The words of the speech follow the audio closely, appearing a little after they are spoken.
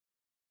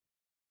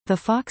The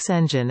Fox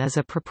engine is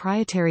a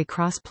proprietary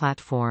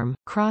cross-platform,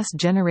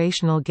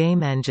 cross-generational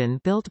game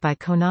engine built by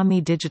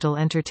Konami Digital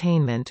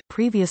Entertainment,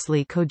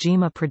 previously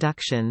Kojima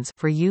Productions,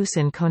 for use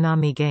in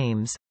Konami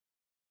games.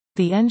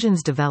 The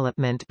engine's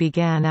development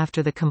began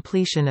after the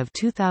completion of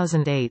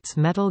 2008's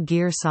Metal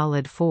Gear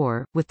Solid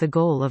 4, with the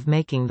goal of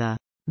making the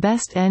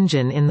best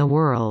engine in the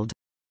world.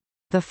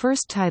 The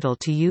first title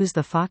to use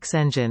the Fox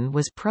engine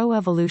was Pro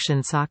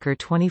Evolution Soccer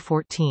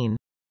 2014.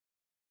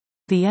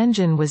 The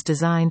engine was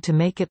designed to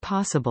make it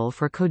possible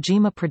for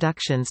Kojima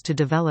Productions to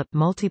develop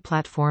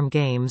multi-platform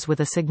games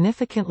with a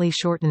significantly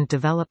shortened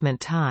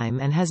development time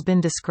and has been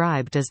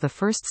described as the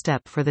first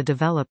step for the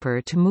developer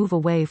to move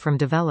away from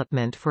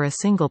development for a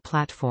single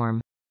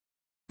platform.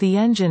 The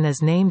engine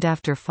is named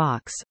after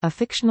Fox, a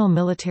fictional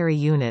military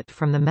unit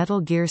from the Metal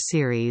Gear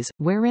series,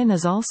 wherein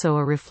is also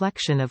a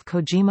reflection of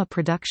Kojima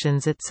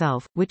Productions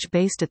itself, which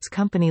based its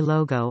company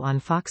logo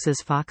on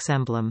Fox's Fox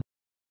emblem.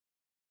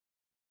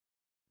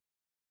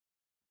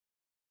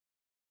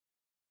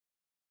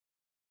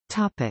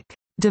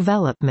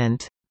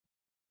 Development.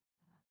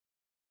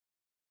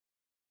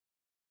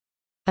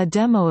 A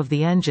demo of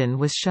the engine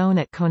was shown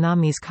at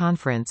Konami's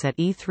conference at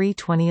E3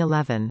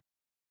 2011.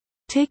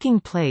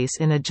 Taking place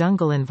in a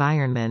jungle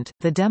environment,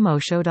 the demo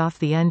showed off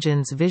the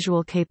engine's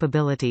visual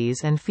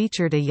capabilities and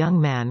featured a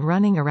young man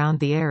running around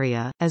the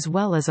area, as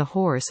well as a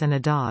horse and a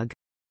dog.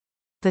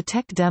 The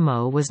tech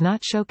demo was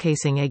not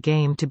showcasing a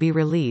game to be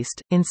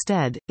released,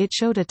 instead, it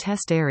showed a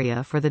test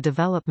area for the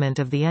development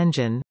of the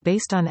engine,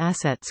 based on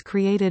assets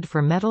created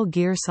for Metal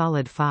Gear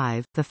Solid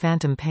 5, The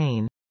Phantom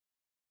Pain.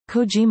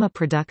 Kojima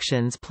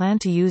Productions plan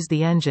to use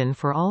the engine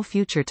for all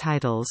future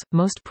titles,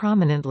 most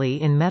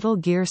prominently in Metal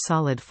Gear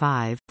Solid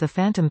 5, The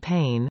Phantom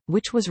Pain,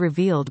 which was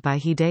revealed by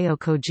Hideo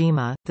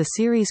Kojima, the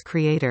series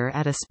creator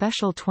at a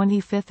special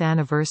 25th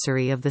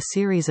anniversary of the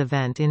series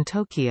event in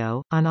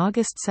Tokyo. On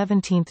August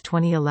 17,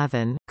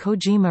 2011,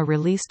 Kojima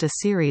released a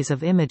series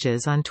of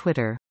images on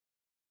Twitter.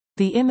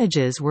 The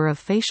images were of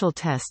facial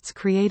tests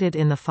created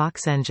in the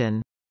Fox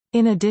engine.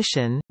 In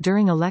addition,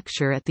 during a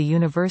lecture at the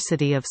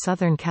University of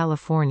Southern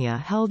California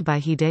held by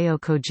Hideo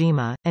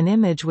Kojima, an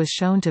image was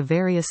shown to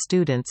various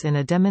students in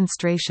a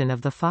demonstration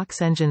of the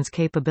Fox engine's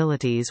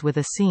capabilities with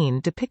a scene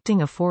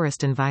depicting a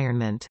forest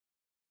environment.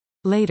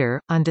 Later,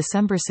 on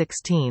December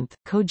 16,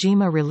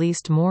 Kojima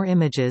released more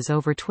images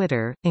over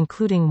Twitter,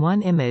 including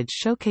one image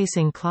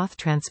showcasing cloth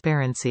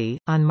transparency.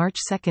 On March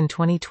 2,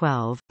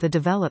 2012, the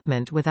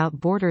Development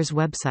Without Borders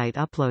website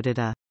uploaded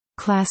a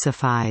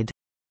classified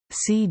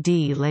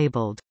CD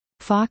labeled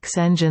Fox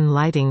Engine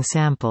Lighting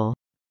Sample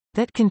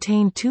that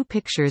contained two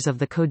pictures of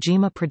the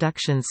Kojima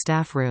Productions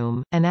staff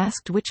room, and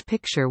asked which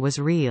picture was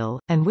real,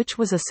 and which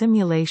was a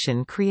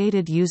simulation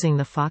created using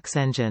the Fox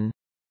engine.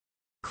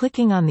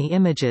 Clicking on the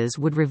images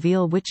would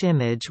reveal which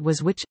image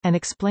was which, and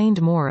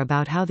explained more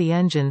about how the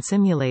engine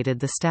simulated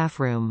the staff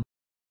room.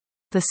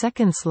 The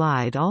second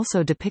slide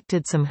also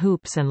depicted some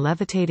hoops and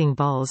levitating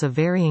balls of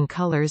varying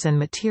colors and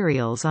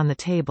materials on the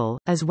table,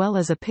 as well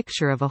as a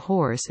picture of a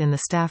horse in the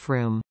staff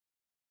room.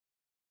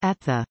 At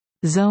the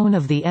Zone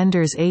of the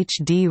Enders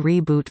HD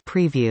Reboot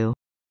Preview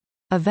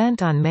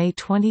event on May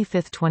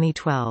 25,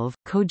 2012,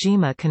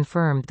 Kojima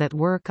confirmed that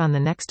work on the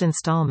next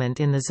installment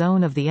in the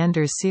Zone of the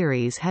Enders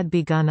series had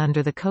begun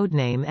under the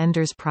codename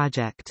Enders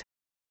Project.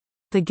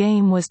 The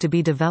game was to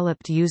be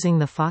developed using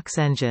the Fox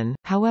engine,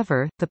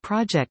 however, the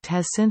project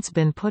has since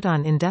been put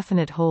on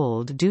indefinite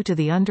hold due to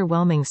the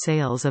underwhelming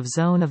sales of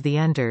Zone of the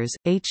Enders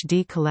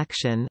HD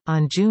Collection.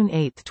 On June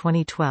 8,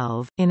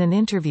 2012, in an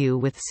interview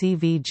with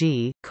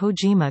CVG,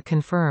 Kojima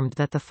confirmed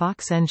that the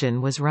Fox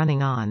engine was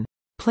running on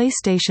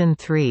PlayStation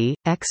 3,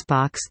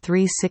 Xbox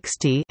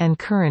 360, and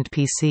current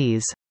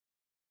PCs.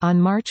 On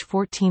March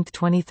 14,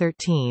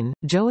 2013,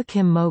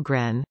 Joachim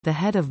Mogren, the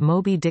head of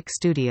Moby Dick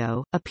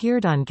Studio,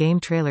 appeared on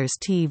GameTrailers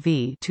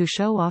TV to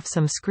show off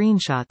some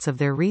screenshots of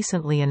their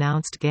recently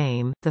announced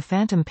game, The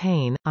Phantom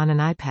Pain, on an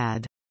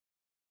iPad.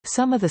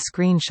 Some of the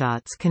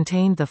screenshots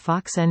contained the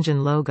Fox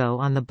engine logo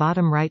on the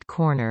bottom right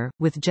corner,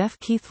 with Jeff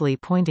Keighley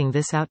pointing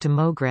this out to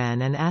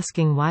Mogren and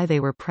asking why they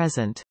were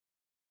present.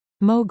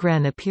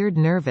 Mogren appeared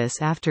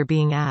nervous after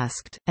being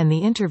asked, and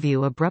the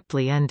interview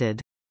abruptly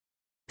ended.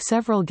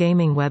 Several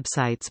gaming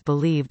websites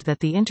believed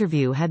that the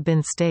interview had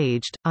been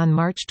staged. On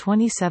March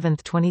 27,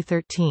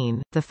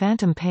 2013, The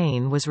Phantom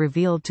Pain was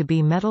revealed to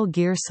be Metal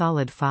Gear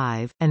Solid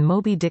 5, and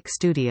Moby Dick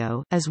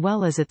Studio, as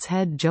well as its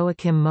head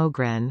Joachim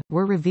Mogren,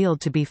 were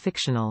revealed to be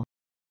fictional.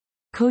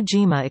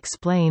 Kojima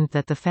explained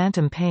that The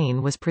Phantom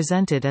Pain was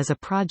presented as a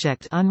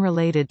project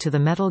unrelated to the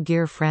Metal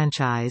Gear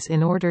franchise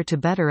in order to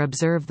better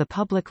observe the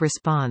public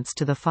response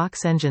to the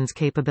Fox engine's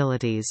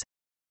capabilities.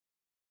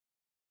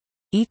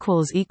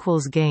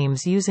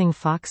 Games using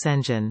Fox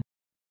engine.